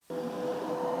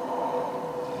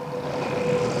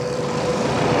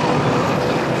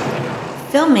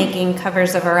Filmmaking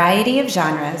covers a variety of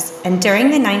genres, and during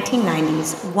the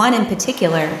 1990s, one in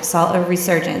particular saw a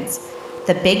resurgence: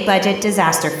 the big-budget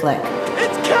disaster flick.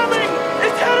 It's coming!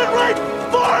 It's headed right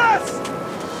for us!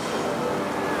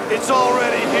 It's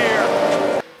already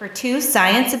here! For two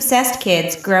science-obsessed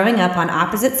kids growing up on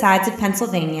opposite sides of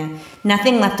Pennsylvania,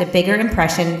 nothing left a bigger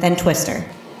impression than Twister.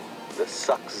 The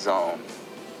suck zone.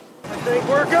 I think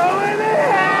we're going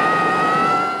in!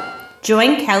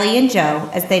 Join Kelly and Joe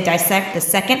as they dissect the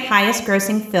second highest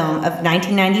grossing film of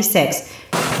 1996,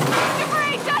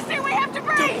 Debris! Dustin, we have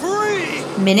debris!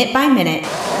 Debris! minute by minute,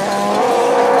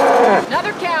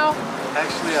 Another cow!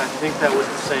 Actually, I think that was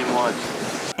the same one.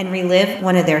 and relive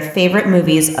one of their favorite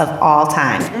movies of all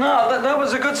time. No, that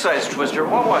was a good-sized Twister.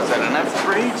 What was that, an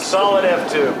F3? Solid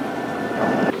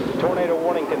F2. Tornado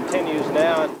warning continues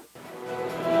now.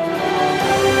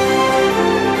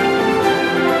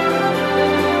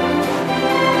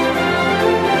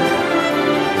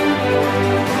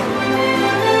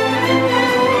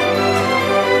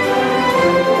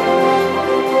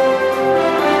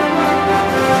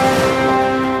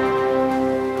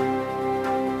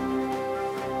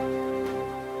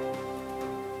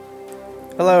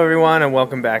 Hello, everyone, and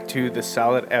welcome back to the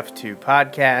Solid F2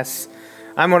 podcast.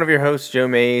 I'm one of your hosts, Joe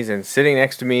Mays, and sitting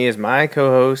next to me is my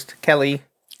co-host, Kelly.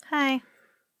 Hi.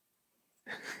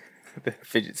 The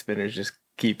fidget spinner just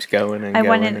keeps going and I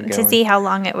going wanted and to going. see how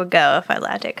long it would go if I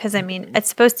allowed it. Because, I mean, it's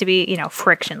supposed to be,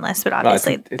 frictionless, but Well,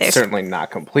 obviously it's there's... certainly not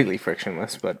completely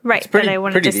frictionless, but Right, it's pretty, but I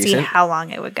wanted pretty to see decent. how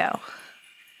long it would go.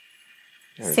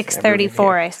 There's 6:34, everything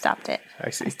I stopped it. I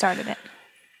see. I started it.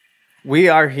 We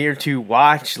are here to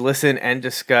watch, listen, and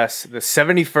discuss the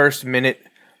 71st minute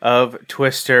of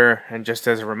Twister. And just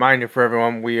as a reminder for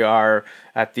everyone, we are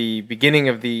at the beginning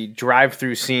of the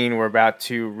drive-through scene. We're about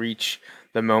to reach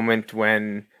the moment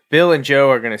when Bill and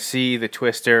Joe are going to see the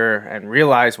Twister and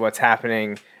realize what's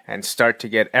happening and start to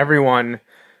get everyone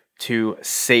to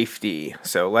safety.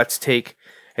 So let's take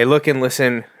a look and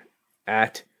listen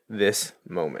at this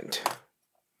moment.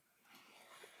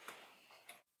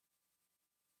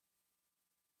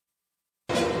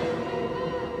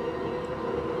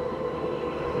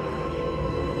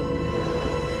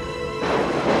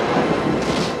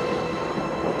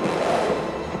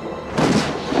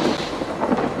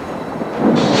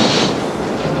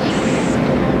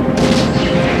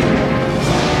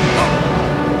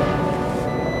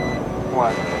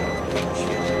 What?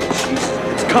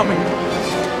 It's coming!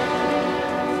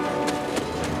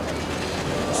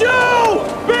 Joe!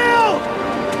 Bill!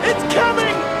 It's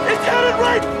coming! It's headed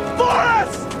right for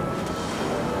us!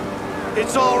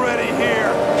 It's already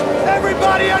here!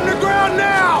 Everybody underground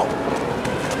now!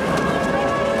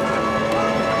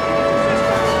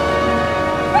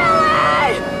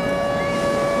 Billy!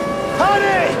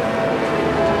 Honey!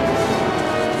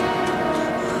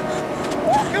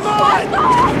 Come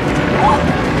on!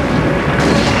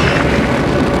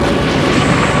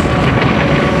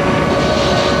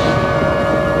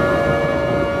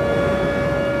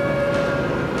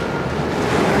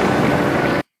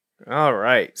 All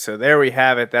right, so there we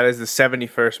have it. That is the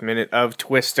 71st minute of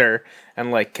Twister.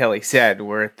 And like Kelly said,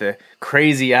 we're at the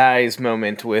crazy eyes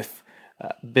moment with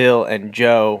Bill and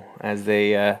Joe as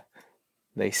they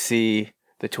see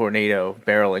the tornado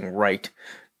barreling right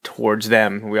towards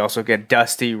them. We also get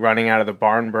Dusty running out of the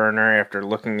barn burner after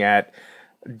looking at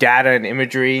data and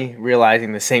imagery,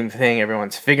 realizing the same thing.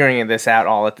 Everyone's figuring this out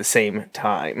all at the same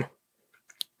time.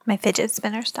 My fidget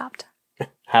spinner stopped.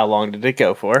 How long did it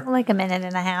go for? Like a minute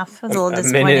and a half. It was a little A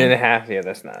disappointing. minute and a half. Yeah,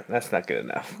 that's not good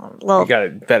enough. A little, You got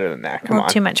it better than that. Come on.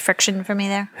 too much friction for me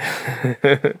there.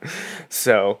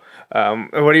 So, what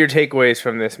are your takeaways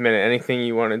from this minute? Anything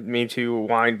you wanted me to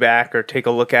wind back or take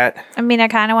a look at? I mean, I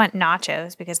kind of want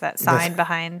nachos because that sign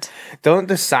behind... Don't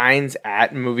the signs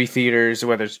at movie theaters,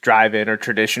 whether it's drive-in or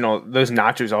traditional, those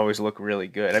nachos always look really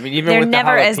good. I mean, even They're with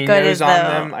never the as jalapenos good as on the-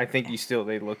 them, I think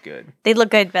they look good. They look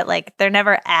good, but, they're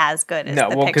never as good as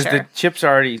the because picture. the chips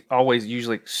are always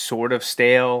usually sort of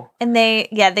stale. And they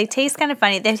taste kind of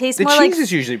funny. They taste The more cheese like...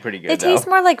 is usually pretty good, They taste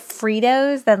more like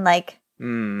Fritos than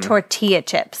Mm. tortilla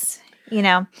chips, I'm sure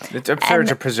And it's a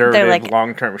they're, preservative,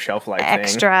 long-term shelf life thing.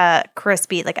 extra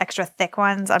crispy, extra thick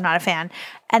ones. I'm not a fan.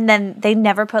 And then they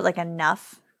never put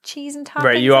enough cheese and toppings.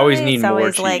 Right, you always on it. need It's more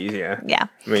always, cheese, yeah. Yeah.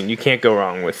 I mean, you can't go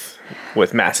wrong with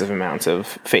massive amounts of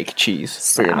fake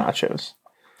cheese for your So. nachos.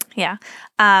 Yeah.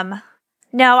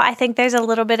 No, I think there's a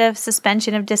little bit of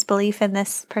suspension of disbelief in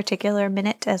this particular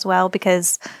minute as well,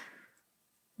 because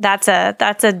that's an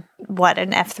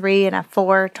F3 and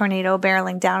F4 tornado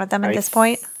barreling down at them at this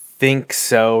point. Think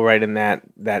so, right in that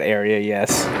area,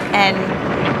 yes. And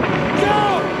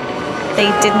they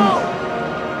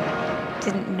didn't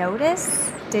didn't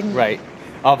notice. Didn't Right.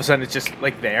 All of a sudden, it's just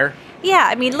like there. Yeah,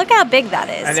 I mean, look how big that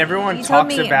is. And everyone You told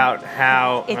talks me about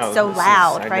how it's so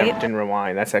loud, right? I didn't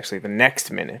rewind. That's actually the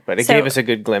next minute, but it So gave us a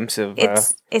good glimpse of.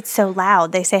 It's so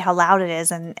loud. They say how loud it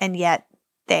is, and yet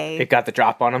It got the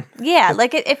drop on them. yeah,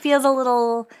 like it feels a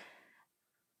little.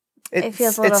 It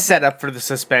feels a little. It's set up for the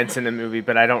suspense in the movie,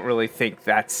 but I don't really think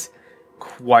that's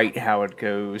quite how it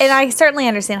goes. And I certainly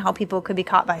understand how people could be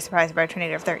caught by surprise by a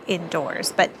tornado if they're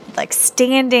indoors, but like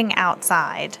standing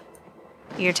outside,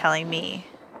 you're telling me.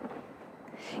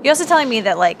 You're also telling me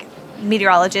that like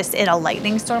meteorologists in a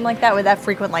lightning storm like that, with that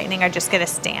frequent lightning, are just going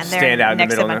to stand out in the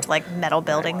next to middle a there. bunch of like metal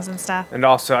buildings and stuff. And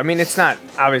also, I mean, it's not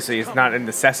a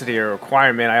necessity or a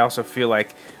requirement. I also feel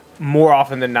like more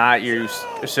often than not, you're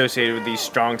associated with these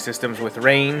strong systems with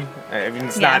rain. I mean,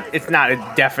 it's not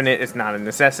a definite, it's not a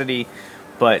necessity,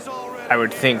 but I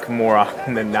would think more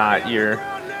often than not,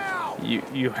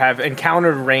 you have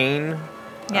encountered rain.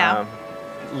 Yeah.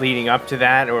 Leading up to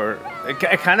that, or it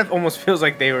kind of almost feels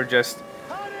like they were just.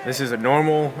 This is a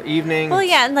normal evening. Well,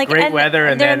 yeah, and like great weather,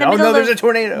 and they're then in the middle there's of- a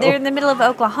tornado. They're in the middle of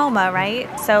Oklahoma, right?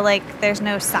 So like, there's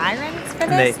no sirens for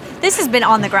this. This has been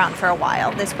on the ground for a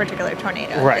while. This particular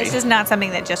tornado. Right. This is not something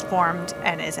that just formed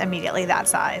and is immediately that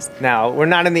size. Now we're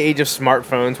not in the age of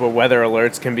smartphones where weather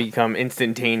alerts can become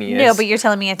instantaneous. No, but you're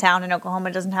telling me a town in Oklahoma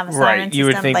doesn't have a siren right. system? You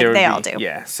would think like there would they be, all do.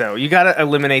 Yeah, so you got to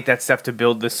eliminate that stuff to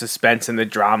build the suspense and the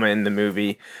drama in the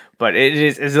movie. But it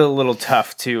is a little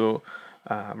tough to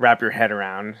wrap your head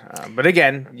around. But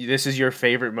again, this is your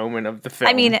favorite moment of the film.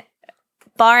 I mean,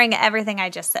 barring everything I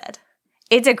just said,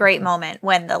 it's a great moment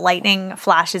when the lightning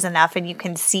flashes enough and you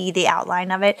can see the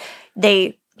outline of it.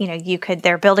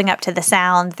 They're building up to the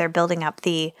sound. They're building up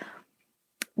the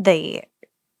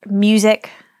music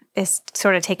is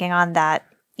sort of taking on that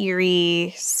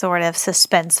eerie, sort of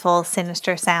suspenseful,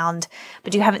 sinister sound,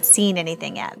 but you haven't seen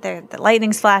anything yet. The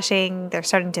lightning's flashing. They're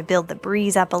starting to build the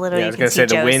breeze up a little. I You was can going to see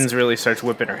say the winds really starts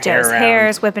whipping her hair Joe's around.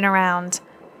 hair's whipping around.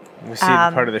 We see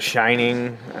the part of The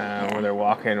Shining where they're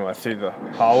walking through the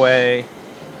hallway.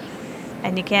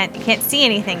 And you can't see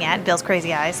anything yet. Bill's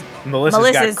crazy eyes.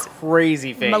 Melissa's got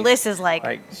crazy face. Melissa's like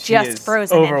she just is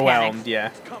frozen overwhelmed.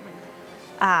 in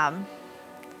panic.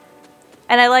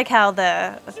 And I like how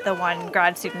the one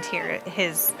grad student here,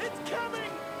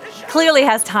 clearly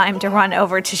has time to run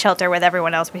over to shelter with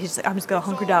everyone else, but he's like, I'm just gonna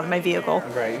hunker down in my vehicle.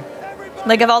 Right.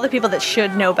 Like, of all the people that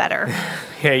should know better.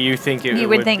 Yeah, you think You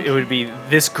would think- it would be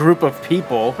this group of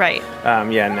people. Right.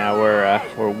 Now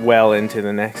we're well into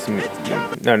the next.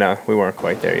 No, we weren't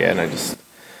quite there yet. And I just,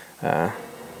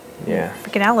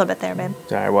 Freaking out a little bit there, babe.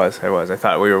 I was. I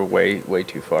thought we were way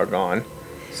too far gone.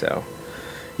 So,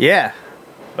 yeah,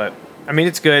 but I mean,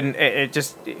 it's good. It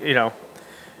just,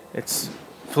 it's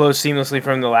flows seamlessly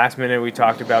from the last minute we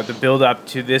talked about the build up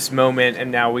to this moment,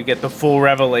 and now we get the full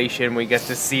revelation. We get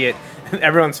to see it.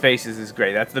 Everyone's faces is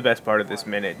great. That's the best part of this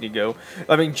minute.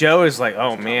 Joe is like,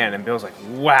 oh man, and Bill's like,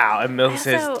 wow, and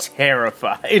Melissa is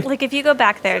terrified. Like, if you go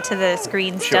back there to the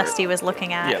screens Sure. Dusty was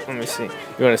looking at. Yeah, let me see. You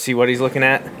want to see what he's looking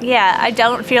at? Yeah, I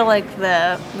don't feel like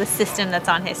the system that's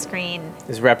on his screen,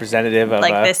 Is representative of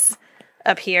like this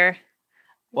up here.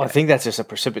 Well, I think that's just a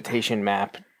precipitation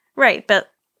map. Right, but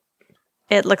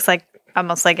it looks like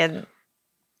almost like an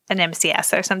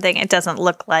MCS or something. It doesn't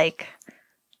look like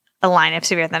a line of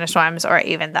severe thunderstorms or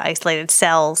even the isolated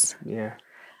cells. Yeah.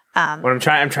 What I'm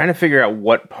trying to figure out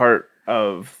what part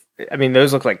of. I mean,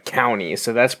 those look like counties,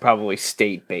 so that's probably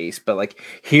state based. But like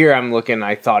here, I'm looking.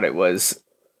 I thought it was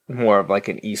more of like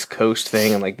an East Coast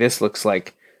thing, and like this looks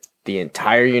like the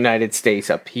entire United States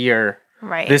up here.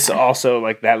 Right. This also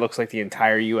like that looks like the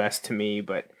entire U.S. to me,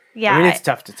 but Yeah, I mean it's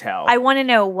tough to tell. I want to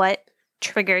know what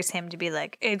triggers him to be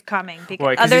like, it's coming. Because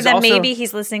Right, 'cause other he's than also- maybe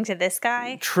he's listening to this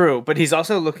guy. True, but he's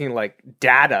also looking like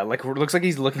data. Like it looks like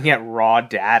he's looking at raw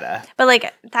data. But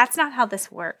like, that's not how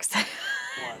this works.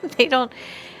 They don't.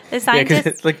 The Yeah, because scientists.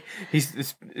 it's like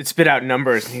it spit out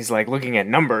numbers, and he's like looking at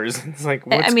numbers. It's like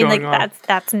what's going on?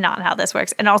 That's not how this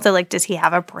works. And also, like, does he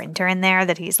have a printer in there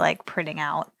that he's like printing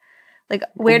out? Like,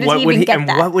 where does he even get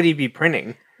that? What would he be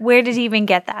printing? Where did he even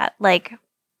get that? Like,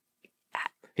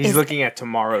 He's looking at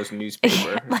tomorrow's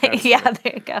newspaper. like, yeah,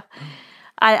 there you go.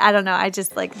 I don't know. I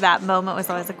just like that moment was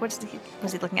always like, what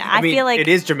was he looking at? I mean, feel like it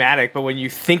is dramatic, but when you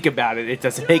think about it, it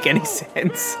doesn't make any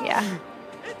sense. Yeah.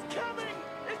 It's coming!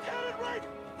 It's headed right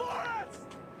for us!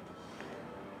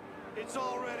 It's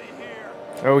already here.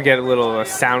 Or we get a little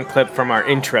sound clip from our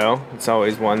intro. It's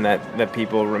always one that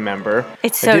people remember.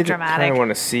 It's so I did dramatic. kind of want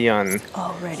to see on.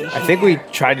 Already. I think we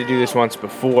tried to do this once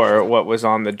before. What was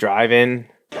on the drive-in?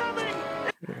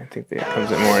 I think that comes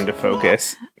more into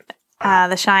focus.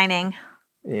 The Shining.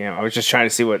 Yeah, I was just trying to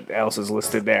see what else is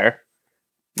listed there.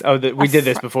 Oh, we did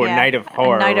this before. yeah, Night of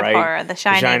Horror, Night of right? Horror, The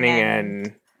Shining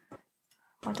and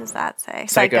what does that say?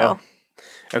 Psycho.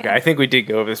 Okay, I think we did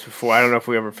go over this before. I don't know if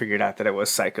we ever figured out that it was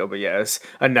Psycho, but yes,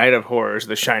 A Night of Horrors,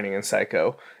 The Shining and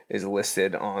Psycho is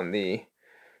listed on the.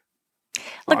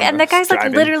 Look, and the guy's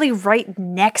like literally right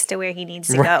next to where he needs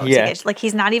to go. Yeah. Like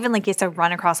he's not even like he has to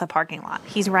run across a parking lot.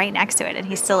 He's right next to it, and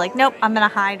he's still like, nope, I'm gonna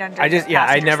hide under.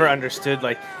 I never understood.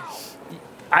 Like,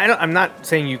 I'm not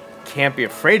saying you can't be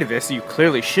afraid of this. You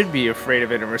clearly should be afraid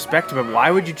of it and respect it. But why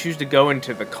would you choose to go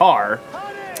into the car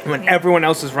when everyone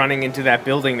else is running into that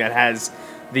building that has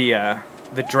the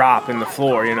drop in the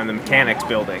floor? You know, the mechanics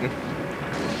building.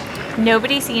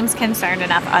 Nobody seems concerned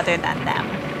enough other than them.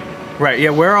 Right,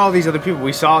 yeah, where are all these other people?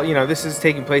 We saw, this is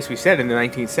taking place, we said, in the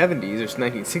 1970s or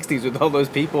 1960s with all those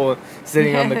people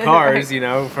sitting on the cars,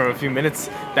 from a few minutes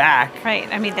back.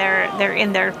 Right, I mean, they're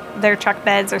in their truck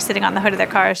beds or sitting on the hood of their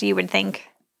cars. You would think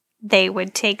they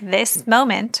would take this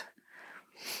moment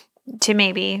to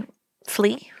maybe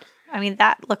flee. I mean,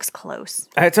 that looks close.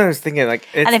 That's what I was thinking. Like,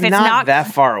 it's not that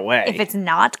far away. If it's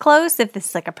not close, if this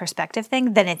is like a perspective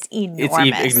thing, then it's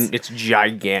enormous. It's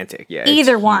gigantic. Yeah.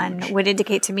 Either one would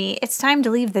indicate to me it's time to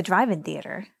leave the drive-in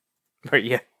theater. But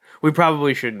yeah, we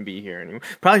probably shouldn't be here anymore.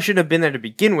 Probably shouldn't have been there to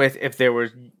begin with if there were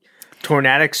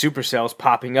tornadic supercells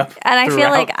popping up. And I feel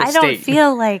like I don't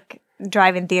feel like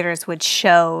drive-in theaters would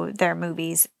show their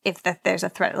movies if there's a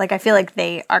threat. Like I feel like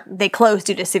they close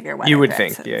due to severe weather. You would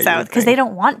threats. think, yeah. So because they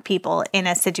don't want people in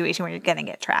a situation where you're going to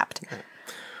get trapped.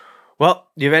 Well,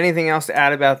 do you have anything else to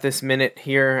add about this minute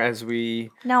here as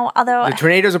we? No, although the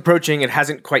tornado's approaching. It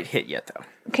hasn't quite hit yet,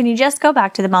 though. Can you just go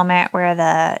back to the moment where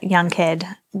the young kid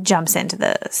jumps into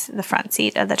the front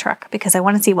seat of the truck, because I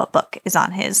want to see what book is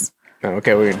on his. Oh,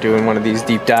 okay, we're doing one of these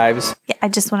deep dives. Yeah, I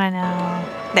just want to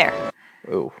know. There.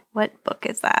 Oh. What book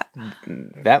is that?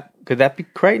 Could that be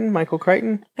Crichton? Michael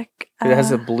Crichton? It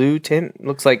has a blue tint.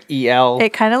 Looks like EL.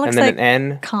 It kind of looks and then like an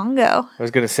N. Congo. I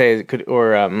was gonna say it could,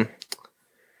 or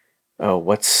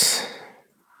what's?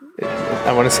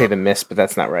 I want to say The Mist, but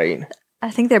that's not right.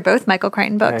 I think they're both Michael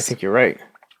Crichton books. I think you're right.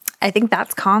 I think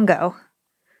that's Congo.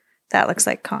 That looks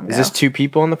like Congo. Is this two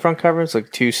people on the front cover? It's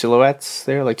like two silhouettes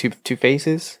there, like two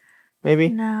faces, maybe?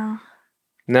 No.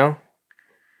 No?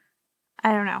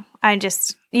 I don't know.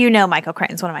 Michael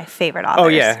Crichton's one of my favorite authors. Oh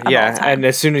yeah, of all time. And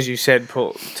as soon as you said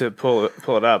pull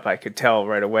it up, I could tell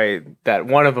right away that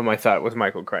one of them I thought was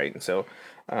Michael Crichton. So,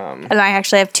 and I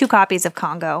actually have 2 copies of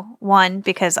Congo. One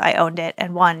because I owned it,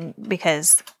 and one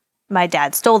because my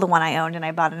dad stole the one I owned, and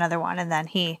I bought another one. And then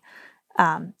he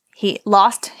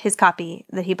lost his copy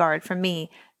that he borrowed from me.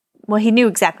 Well, he knew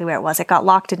exactly where it was. It got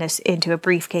locked into a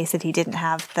briefcase that he didn't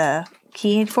have the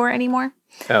key for anymore.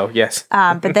 Oh, yes.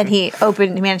 But then he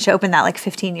managed to open that like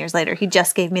 15 years later. He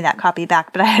just gave me that copy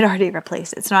back, but I had already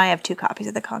replaced it. So now I have 2 copies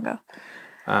of the Congo.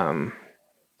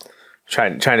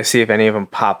 Trying to see if any of them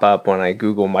pop up when I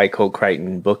Google Michael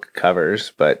Crichton book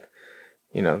covers, but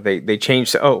they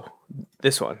changed. Oh,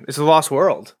 this one. It's The Lost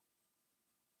World.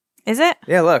 Is it?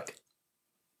 Yeah, look.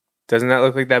 Doesn't that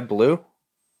look like that blue?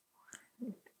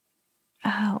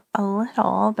 Oh, a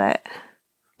little, but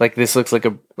like this looks like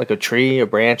a tree, a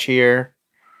branch here.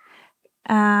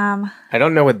 I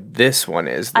don't know what this one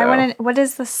is, though. What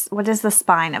does the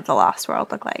spine of The Lost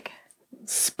World look like?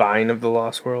 Spine of The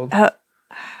Lost World?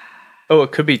 Oh,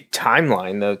 it could be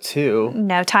Timeline, though, too.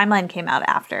 No, Timeline came out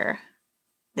after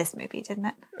this movie, didn't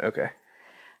it? Okay.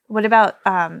 What about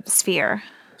Sphere?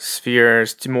 Sphere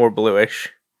is more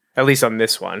bluish, at least on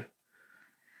this one.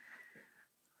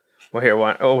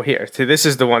 Well, here. See, this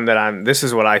is the one this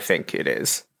is what I think it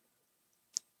is.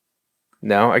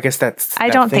 No, I guess I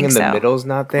don't thing think in so. The middle's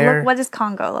not there. What does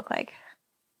Congo look like?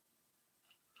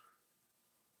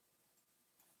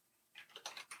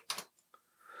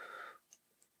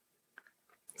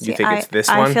 You think it's this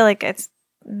one? I feel like it's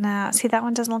no. See, that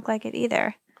one doesn't look like it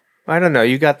either. I don't know.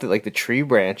 You got the tree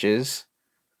branches.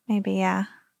 Maybe, yeah.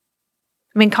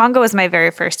 I mean, Congo was my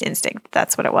very first instinct.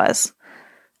 That's what it was.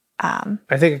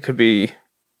 I think it could be.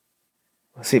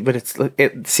 See, but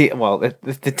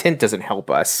the tint doesn't help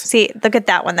us. See, look at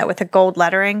that one though with the gold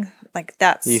lettering. Like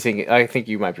that's. I think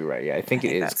you might be right. Yeah, I think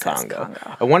it is Congo.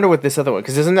 I wonder what this other one,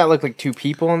 because doesn't that look like 2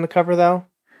 people on the cover though?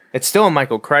 It's still a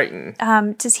Michael Crichton.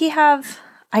 Does he have?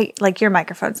 Your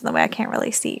microphone's in the way. I can't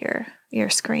really see your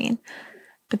screen.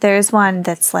 But there's one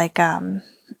that's like pardon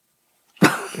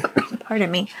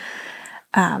me.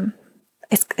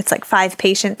 It's like 5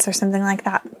 patients or something like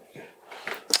that.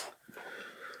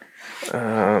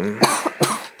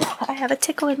 I have a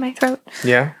tickle in my throat.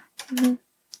 Yeah. Mm-hmm.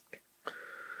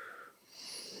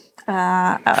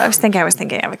 I was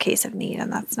thinking of A Case of Need,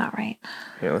 and that's not right.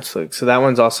 Yeah, let's look. So that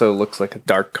one's also looks like a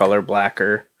dark color,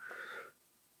 blacker.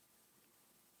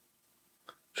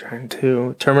 Trying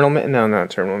to Terminal Man. No, not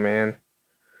Terminal Man.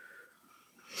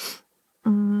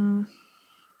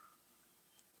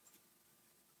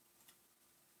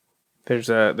 There's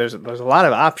a lot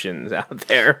of options out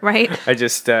there. Right. I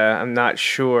just I'm not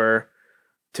sure.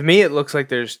 To me, it looks like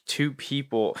there's two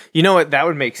people. You know what? That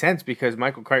would make sense because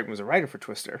Michael Crichton was a writer for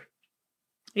Twister.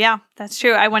 Yeah, that's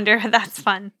true. I wonder if that's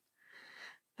fun.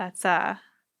 That's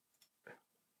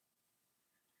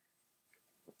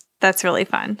really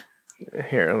fun.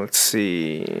 Here, let's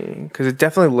see. Because it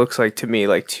definitely looks like to me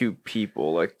like two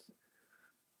people. Like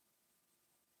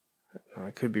I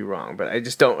could be wrong, but I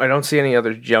don't see any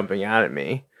others jumping out at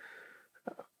me.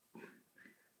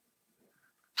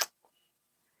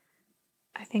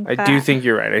 I do think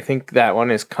you're right. I think that one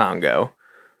is Congo,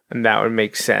 and that would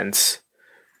make sense.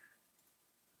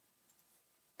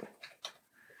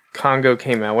 Congo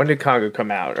came out. When did Congo come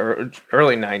out? Or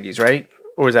early 90s, right?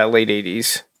 Or was that late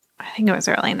 80s? I think it was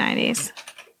early 90s.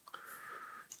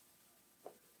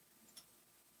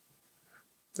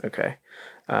 Okay.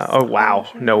 Oh, wow.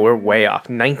 No, we're way off.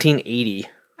 1980.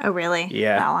 Oh, really?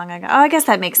 Yeah. That long ago. Oh, I guess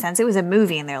that makes sense. It was a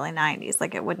movie in the early 90s.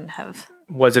 Like, it wouldn't have...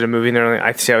 Was it a movie in the early...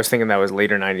 I was thinking that was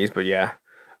later 90s, but yeah.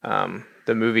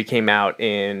 The movie came out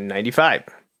in 95,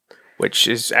 which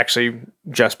is actually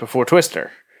just before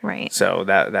Twister. Right. So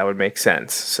that would make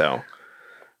sense. So...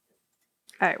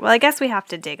 All right. Well, I guess we have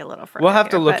to dig a little further. We'll have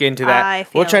to look into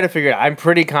that. We'll try to figure it out. I'm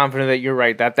pretty confident that you're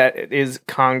right. That is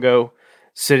Congo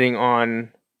sitting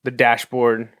on the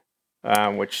dashboard,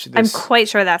 which I'm quite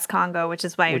sure that's Congo, which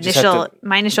is my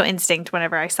initial instinct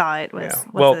whenever I saw it was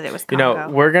that it was Congo.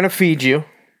 We're gonna feed you,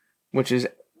 which is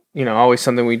always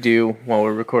something we do while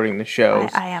we're recording the shows.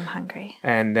 I am hungry.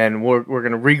 And then we're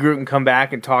gonna regroup and come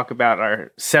back and talk about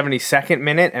our 72nd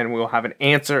minute, and we'll have an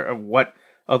answer of what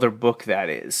other book that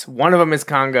is. One of them is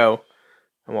Congo,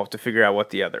 and we'll have to figure out what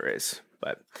the other is.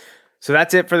 But so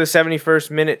that's it for the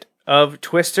 71st minute of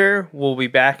Twister. We'll be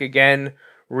back again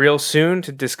real soon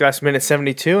to discuss minute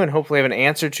 72 and hopefully have an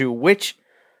answer to which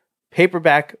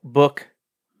paperback book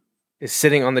is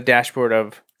sitting on the dashboard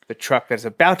of the truck that's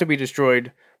about to be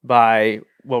destroyed by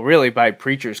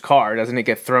Preacher's car. Doesn't it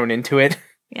get thrown into it?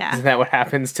 Yeah. Isn't that what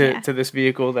happens to this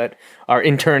vehicle that our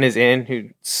intern is in,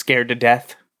 who's scared to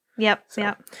death? Yep.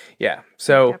 Yeah.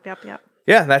 So, Yep.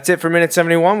 Yeah, that's it for minute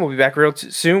 71. We'll be back real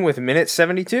soon with minute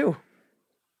 72.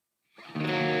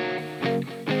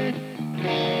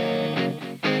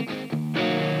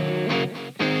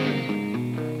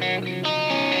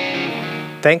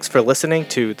 Thanks for listening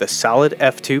to the Solid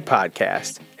F2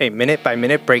 podcast, a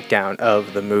minute-by-minute breakdown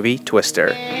of the movie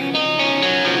Twister.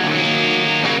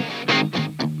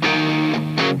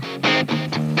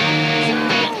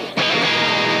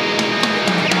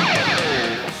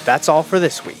 That's all for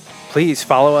this week. Please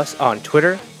follow us on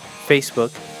Twitter,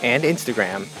 Facebook, and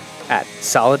Instagram at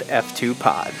Solid F2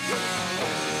 Pod.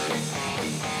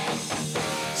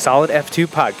 Solid F2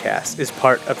 Podcast is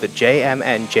part of the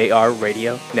JMNJR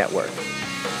Radio Network.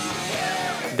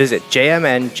 Visit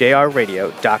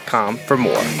jmnjrradio.com for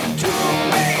more.